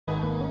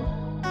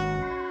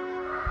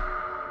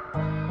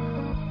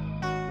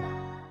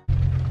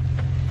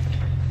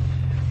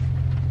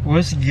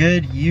What's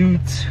good,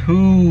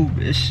 YouTube?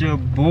 It's your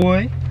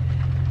boy,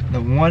 the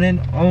one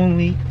and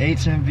only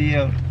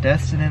HMVL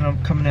Destin, and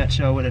I'm coming at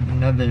y'all with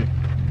another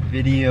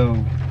video.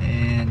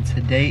 And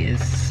today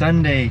is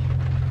Sunday,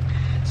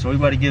 so we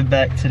about to give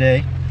back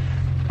today.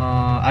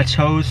 I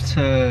chose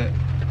to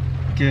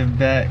give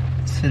back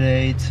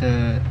today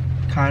to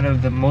kind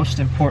of the most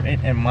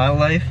important in my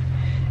life,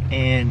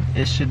 and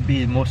it should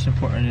be the most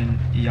important in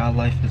y'all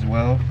life as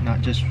well.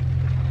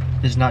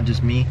 It's not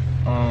just me.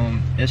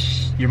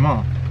 It's your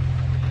mom.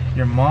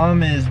 Your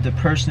mom is the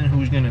person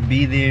who's gonna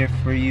be there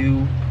for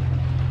you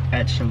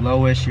at your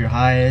lowest, your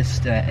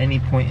highest, at any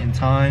point in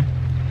time.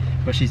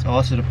 But she's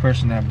also the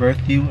person that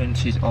birthed you, and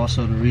she's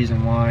also the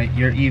reason why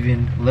you're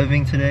even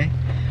living today.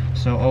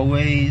 So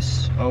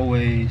always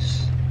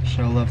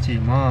show love to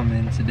your mom,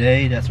 and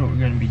today that's what we're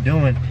gonna be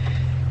doing.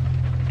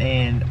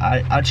 And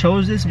I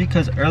chose this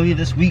because earlier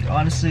this week,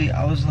 honestly,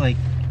 I was like,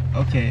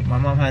 okay, my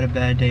mom had a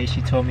bad day,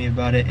 she told me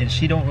about it, and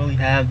she don't really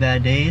have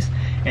bad days,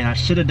 and I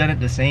should have done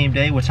it the same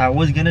day, which I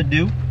was gonna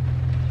do,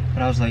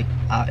 but I was like,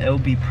 it'll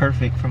be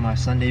perfect for my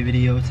Sunday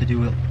video to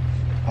do it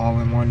all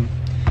in one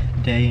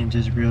day and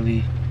just really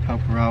help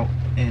her out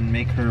and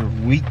make her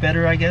week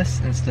better, I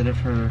guess, instead of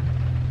her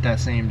that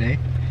same day.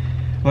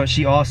 But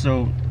she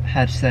also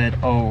had said,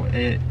 oh,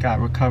 it got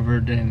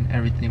recovered and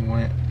everything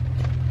went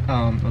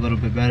a little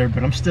bit better,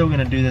 but I'm still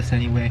gonna do this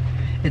anyway.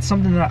 It's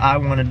something that I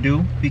want to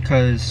do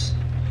because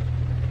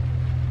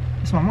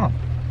it's my mom.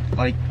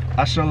 Like,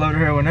 I show love to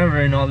her whenever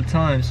and all the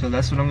time, so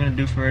that's what I'm gonna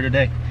do for her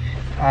today.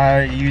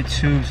 Alright,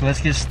 YouTube, so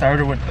let's get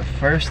started with the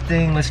first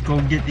thing. Let's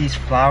go get these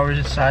flowers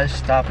inside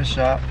Stop and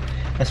Shop.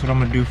 That's what I'm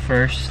gonna do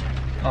first.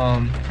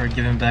 For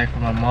giving back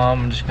from my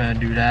mom, I'm just gonna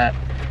do that.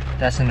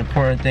 That's an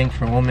important thing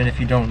for a woman, if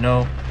you don't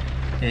know,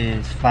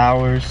 is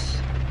flowers.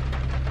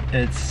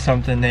 It's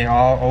something they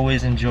all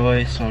always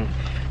enjoy, so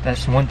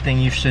that's one thing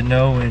you should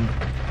know and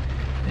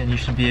you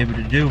should be able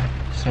to do.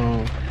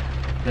 So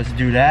let's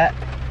do that.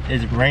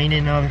 It's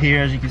raining out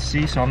here, as you can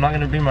see, so I'm not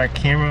gonna bring my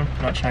camera.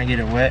 I'm not trying to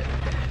get it wet,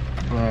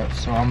 but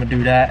so I'm gonna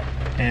do that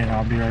and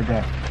I'll be right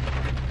back.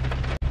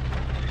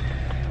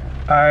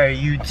 Alright,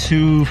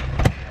 YouTube,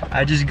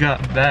 I just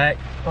got back.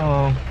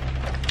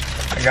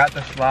 I got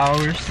the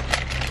flowers,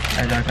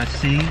 as you can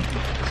see,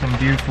 some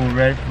beautiful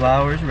red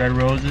flowers, red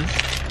roses.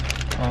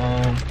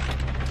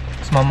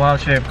 It's my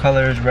mom's favorite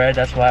color is red,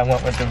 that's why I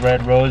went with the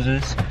red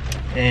roses,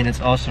 and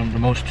it's also the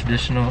most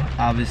traditional,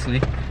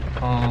 obviously.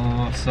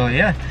 So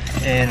yeah,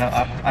 and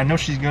I know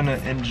she's gonna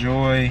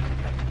enjoy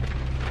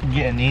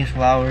getting these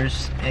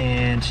flowers,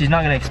 and she's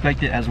not gonna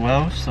expect it as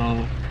well,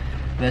 so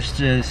let's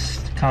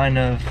just kind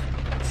of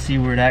see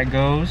where that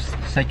goes.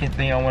 Second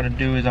thing I want to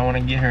do is I want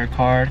to get her a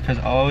card, because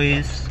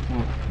always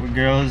with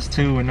girls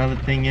too, another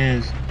thing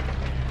is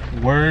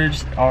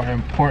words are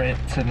important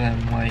to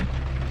them. Like,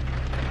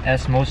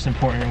 that's most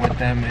important with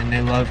them, and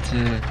they love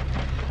to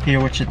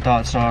hear what your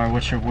thoughts are,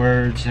 what your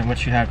words and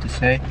what you have to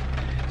say.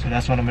 So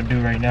that's what I'm gonna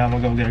do right now. I'm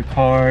gonna go get a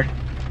card.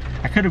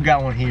 I could have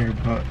got one here,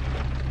 but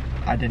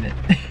I didn't.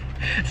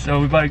 So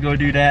we about to go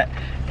do that,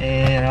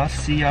 and I'll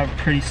see y'all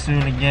pretty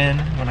soon again.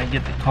 When I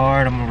get the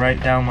card, I'm gonna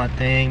write down my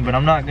thing, but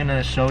I'm not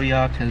gonna show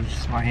y'all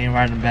because my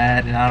handwriting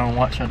bad and I don't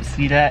want y'all to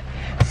see that.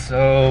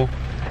 So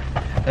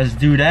let's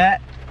do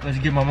that. Let's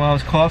get my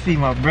mom's coffee,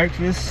 my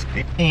breakfast,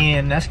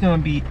 and that's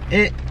gonna be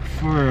it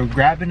for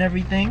grabbing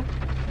everything,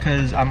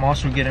 because I'm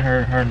also getting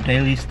her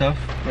daily stuff,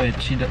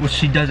 which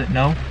she doesn't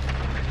know.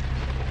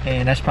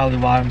 And that's probably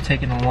why I'm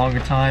taking a longer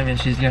time, and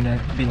she's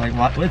gonna be like,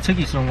 what took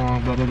you so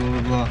long, blah blah blah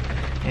blah blah.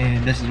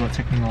 And this is what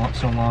took me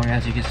so long.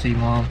 As you can see,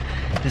 Mom,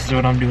 this is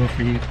what I'm doing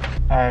for you.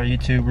 Alright,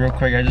 YouTube, real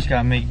quick, I just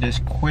gotta make this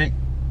quick.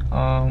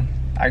 I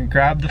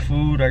grabbed the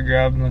food, I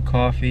grabbed my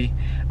coffee.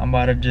 I'm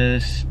about to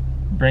just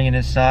bring it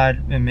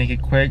inside and make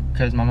it quick,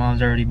 because my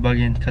mom's already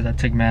bugging because I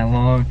took mad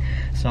long.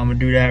 So I'm gonna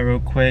do that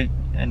real quick,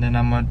 and then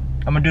I'm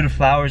gonna do the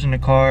flowers and the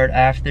card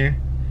after.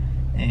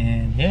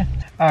 And yeah.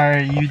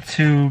 Alright,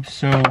 YouTube,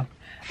 so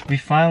we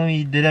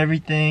finally did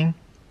everything.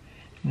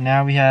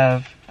 Now we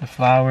have the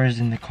flowers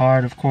and the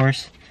card, of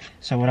course.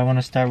 So what I want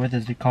to start with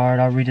is the card.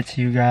 I'll read it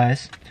to you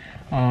guys.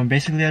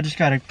 Basically, I just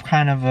got a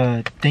kind of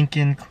a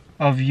thinking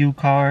of you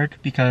card,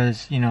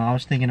 because, you know, I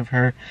was thinking of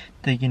her,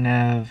 thinking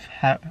of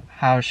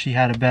how she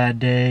had a bad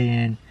day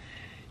and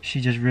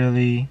she just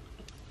really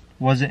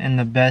wasn't in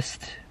the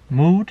best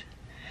mood.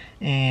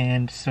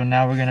 And so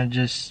now we're gonna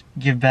just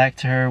give back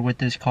to her with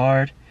this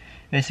card.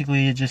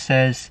 Basically, it just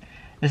says,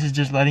 this is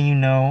just letting you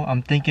know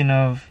I'm thinking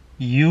of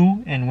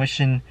you and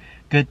wishing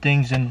good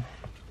things in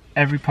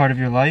every part of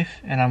your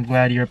life, and I'm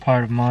glad you're a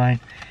part of mine.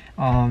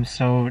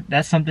 So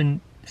that's something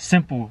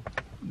simple.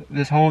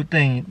 This whole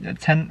thing,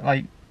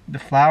 like the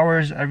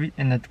flowers,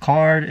 and the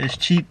card is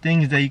cheap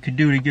things that you could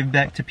do to give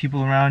back to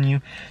people around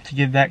you, to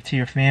give back to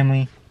your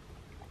family.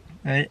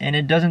 And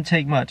it doesn't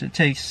take much. It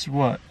takes,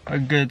 what, a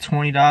good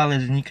 $20,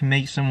 and you can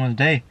make someone's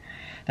day.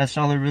 That's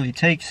all it really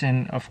takes.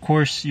 And of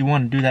course you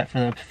want to do that for,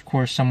 of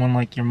course, someone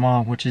like your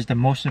mom, which is the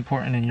most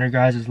important in your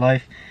guys'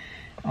 life.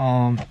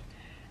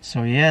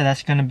 So yeah,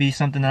 that's gonna be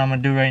something that I'm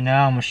gonna do right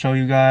now. I'm gonna show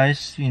you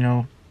guys, you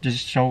know,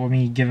 just show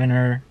me giving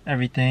her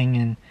everything,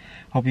 and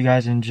hope you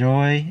guys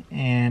enjoy.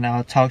 And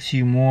I'll talk to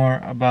you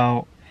more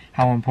about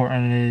how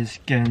important it is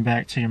giving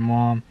back to your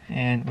mom.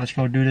 And let's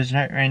go do this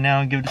right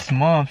now and give it to some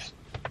moms.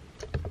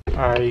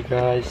 Alright, you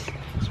guys,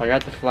 so I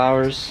got the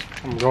flowers.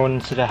 I'm going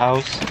into the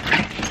house.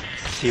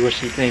 See what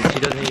she thinks. She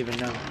doesn't even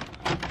know.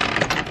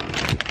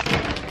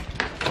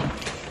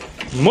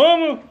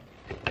 Mama!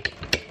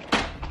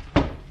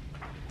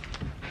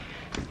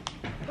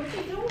 What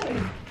you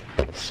doing?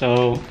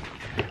 So,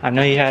 I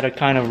know you had a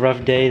kind of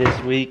rough day this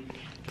week,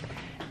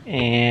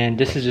 and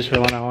this is just the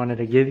one I wanted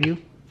to give you.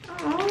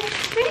 Oh,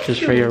 thank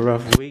Just you. for your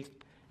rough week.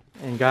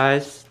 And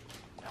guys,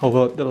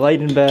 hope the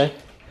lighting bad,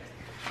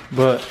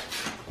 but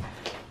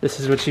this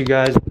is what you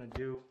guys want to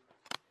do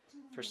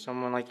for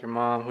someone like your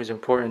mom who's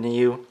important to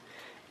you.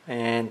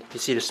 And you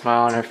see the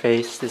smile on her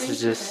face. This is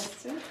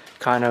just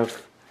kind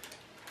of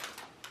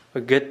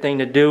a good thing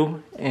to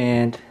do,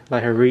 and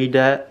let her read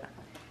that.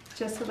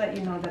 Just to let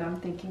you know that I'm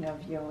thinking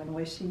of you and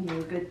wishing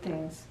you good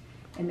things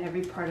in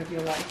every part of your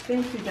life.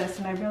 Thank you,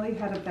 Dustin. I really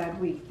had a bad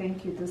week.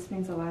 Thank you. This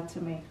means a lot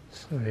to me.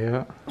 So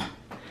yeah.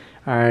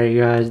 Alright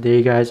guys, there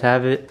you guys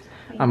have it.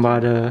 I'm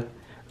about to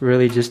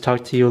really just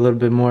talk to you a little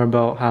bit more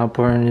about how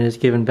important it is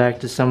giving back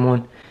to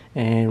someone,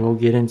 and we'll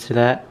get into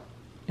that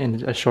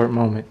in a short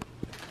moment.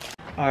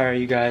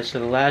 Alright you guys, so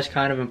the last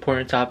kind of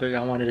important topic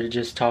I wanted to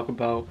just talk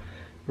about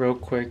real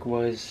quick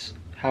was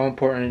how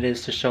important it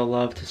is to show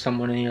love to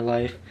someone in your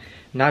life.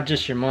 Not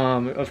just your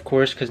mom, of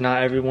course, because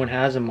not everyone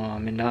has a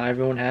mom, and not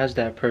everyone has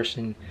that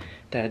person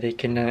that they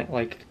can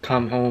like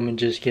come home and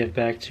just give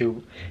back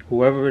to.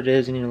 Whoever it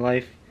is in your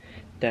life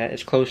that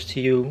is close to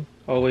you,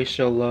 always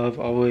show love,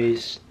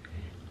 always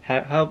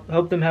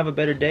help them have a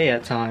better day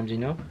at times, you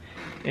know.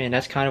 And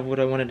that's kind of what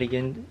I wanted to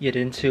get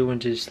into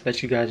and just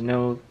let you guys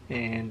know.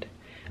 And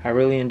I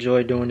really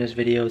enjoyed doing this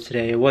video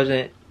today. It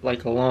wasn't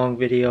like a long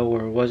video,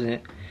 or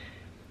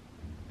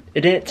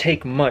it didn't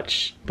take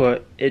much,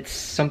 but it's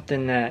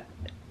something that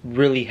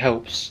really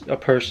helps a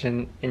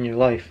person in your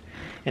life,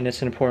 and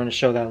it's important to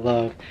show that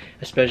love,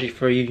 especially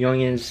for you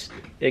youngins.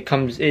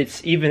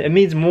 It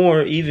means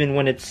more even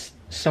when it's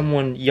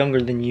someone younger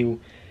than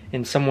you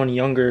and someone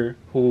younger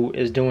who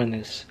is doing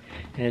this.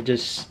 And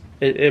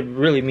it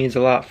really means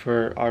a lot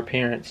for our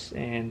parents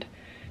and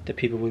the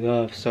people we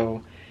love.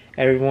 So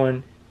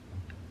everyone,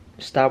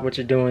 stop what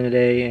you're doing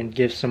today and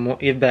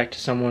give back to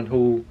someone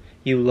who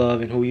you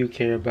love and who you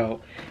care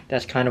about.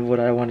 That's kind of what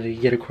I wanted to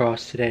get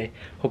across today.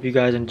 Hope you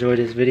guys enjoyed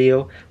this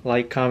video.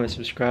 Like, comment,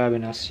 subscribe,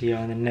 and I'll see you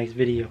on the next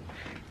video.